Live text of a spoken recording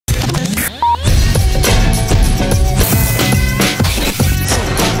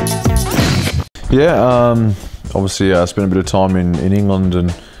Yeah, obviously I spent a bit of time in England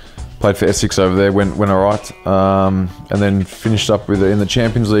and played for Essex over there, went alright, and then finished up in the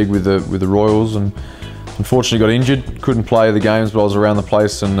Champions League with the Royals, and unfortunately got injured, couldn't play the games, but I was around the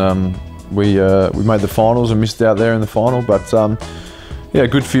place, and we made the finals and missed out there in the final, but yeah, a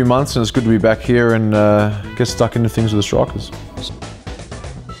good few months, and it's good to be back here and get stuck into things with the Strikers.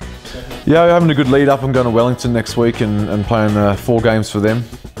 Yeah, we're having a good lead up. I'm going to Wellington next week and playing 4 games for them.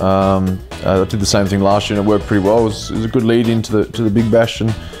 I did the same thing last year and it worked pretty well. It was a good lead into the Big Bash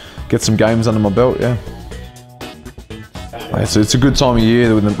and get some games under my belt, yeah. It's a good time of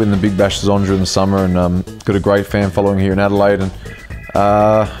year when the Big Bash is on during the summer, and got a great fan following here in Adelaide, and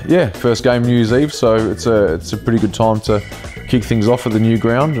yeah, first game New Year's Eve, so it's a pretty good time to kick things off at the new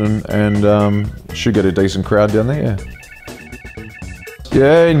ground, and should get a decent crowd down there, yeah.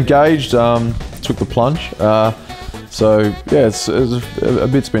 Yeah, engaged, took the plunge. So yeah, a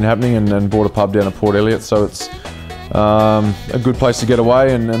bit's been happening, and bought a pub down at Port Elliot, so it's a good place to get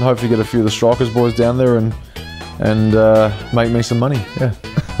away and hopefully get a few of the Strikers boys down there and make me some money, yeah.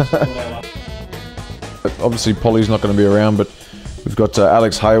 Obviously Polly's not going to be around, but we've got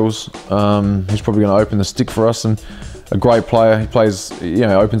Alex Hales, who's probably going to open the stick for us, and a great player. He plays,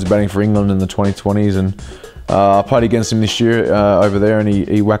 opens batting for England in the 2020s, and I played against him this year over there, and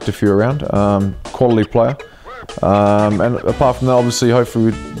he whacked a few around. Quality player. And apart from that, obviously,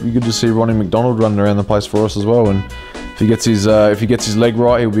 hopefully we're good to see Ronnie McDonald running around the place for us as well. And if he gets his leg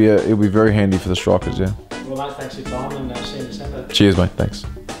right, he'll be very handy for the Strikers. Yeah. Well, mate, thanks for your time, and see you in December. Cheers, mate. Thanks.